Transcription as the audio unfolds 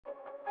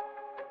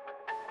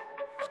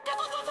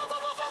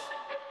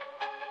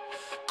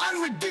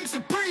I redeem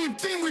supreme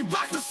team, we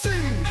rock the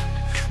scene.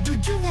 The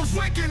duos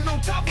ranking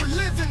on top, we're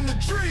living the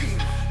dream.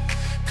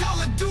 Call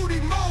of Duty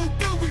mode,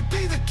 will we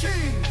be the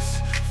kings?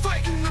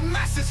 Fighting the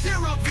masses, hear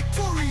our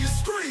victorious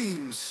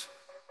screams.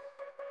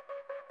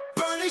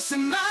 Bernice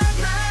and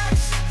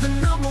Madmax, the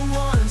number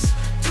ones.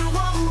 Through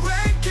all the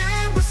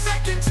ranking, we're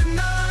second to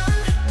none.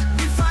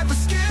 We fight with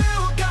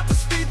skill, got the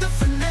speed, the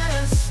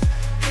finesse.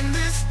 In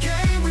this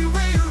game, we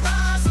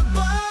rise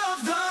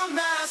above the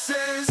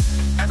masses.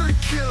 Every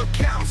kill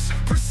counts,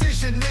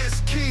 precision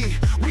is key.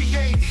 We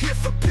ain't here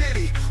for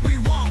pity, we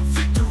want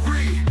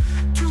victory.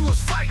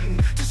 Duos fighting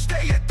to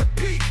stay at the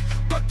peak,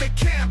 but they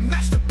can't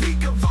match the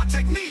peak of our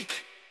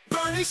technique.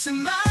 Bernice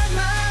and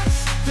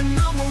Madmax, the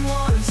number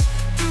ones.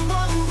 Through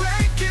all the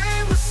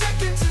ranking, we're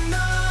second to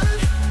none.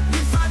 We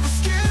fight with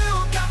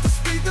skill, got the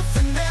speed, the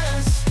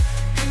finesse.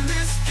 In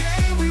this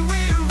game, we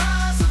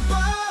rise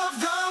above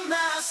the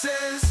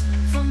masses.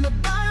 From the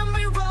bottom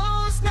we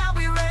rose, now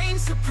we reign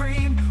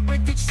supreme.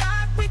 With each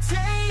shot we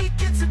take,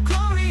 it's a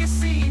glorious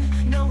scene.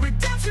 No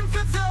redemption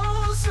for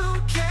those who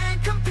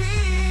can't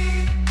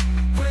compete.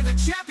 We're the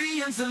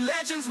champions, the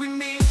legends we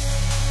meet.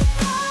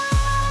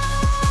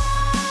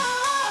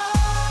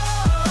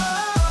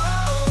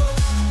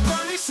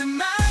 Bernice and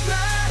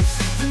Madmax,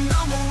 the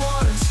number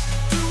ones.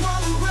 Through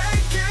all the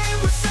ranking,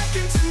 we're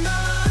second to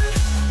none.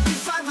 We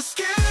fight with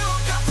skill,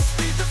 got the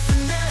speed, the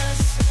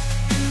finesse.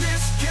 In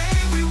this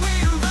game, we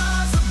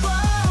rise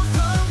above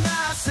the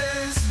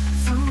masses.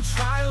 Through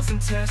trials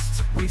and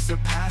tests, we've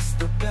surpassed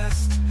the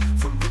best.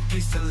 From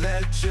rookies to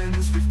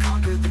legends, we've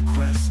conquered the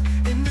quest.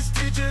 In this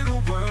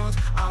digital world,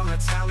 our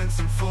talents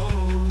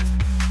unfold.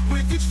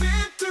 With each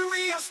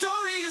victory, our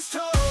story is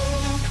told.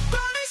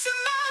 Bernice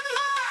and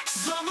Madmax,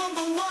 the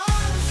number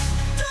ones.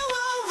 Through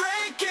our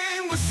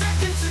ranking, we're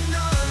second to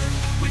none.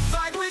 We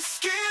fight with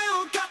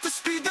skill, got the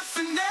speed, the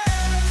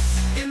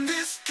finesse. In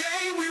this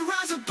game, we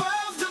rise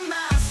above the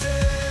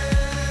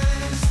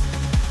masses.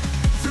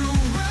 Through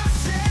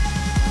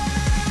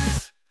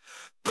masses.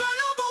 But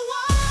number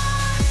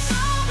ones,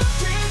 all the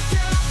things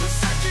that we're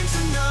second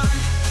to none.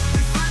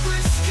 We fight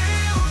with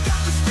skill,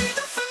 got the speed,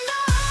 the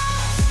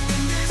finesse.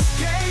 In this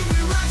game, we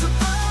rise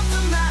above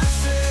the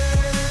masses.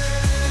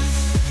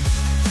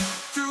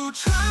 Through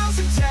trials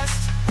and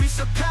tests, we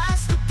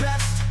surpass the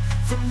best.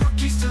 From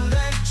rookies to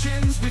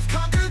legends, we've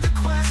conquered the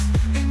quest.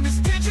 In this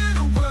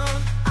digital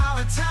world,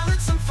 our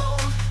talents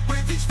unfold.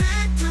 With each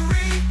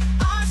victory,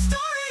 our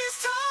story is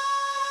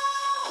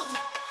told.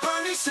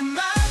 Bernice and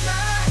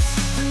Madmax,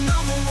 the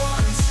number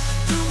ones.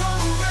 Through all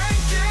the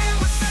ranking,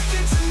 we're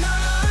second to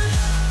none.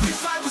 We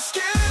fight with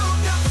skill,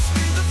 got the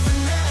speed, the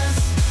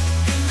finesse.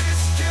 In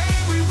this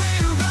game, we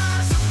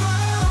rise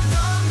above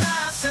the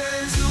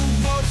masses. Who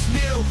wants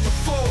kneel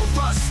before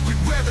us? We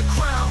wear the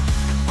crown.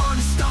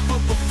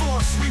 Unstoppable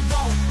force, we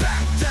won't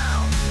back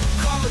down.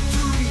 Call of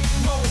Duty,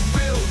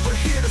 mobile, we're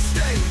here to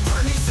stay.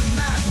 Bernice and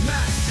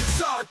Madmax,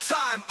 it's our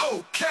time,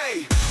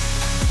 okay.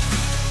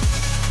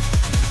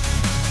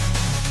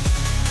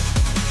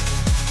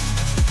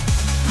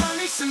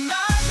 Bernice and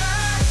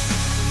Madmax,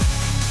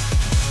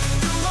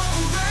 through all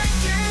the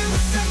ranking,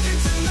 we're second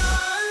to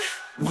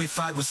none. We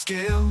fight with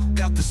skill,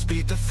 got the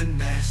speed, the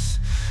finesse.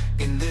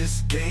 In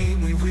this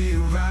game, we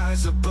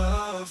rise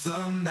above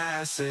the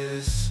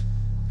masses.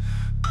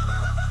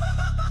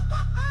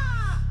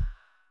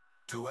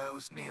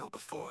 Duels kneel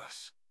before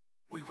us,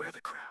 we wear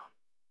the crown.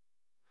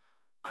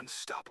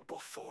 Unstoppable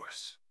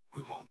force,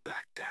 we won't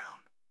back down.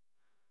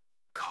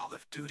 Call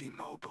of Duty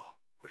mobile,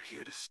 we're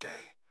here to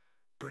stay.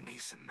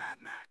 Bernice and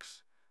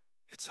Madmax,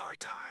 it's our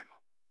time,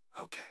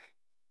 okay.